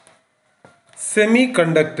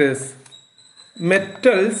Semiconductors.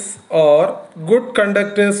 Metals are good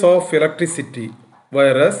conductors of electricity,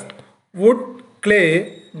 whereas wood,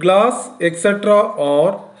 clay, glass, etc.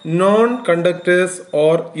 are non-conductors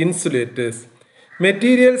or insulators.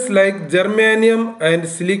 Materials like germanium and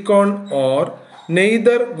silicon are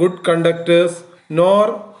neither good conductors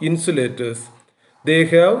nor insulators. They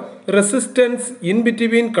have resistance in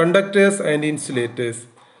between conductors and insulators.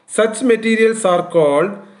 Such materials are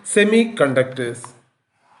called semiconductors.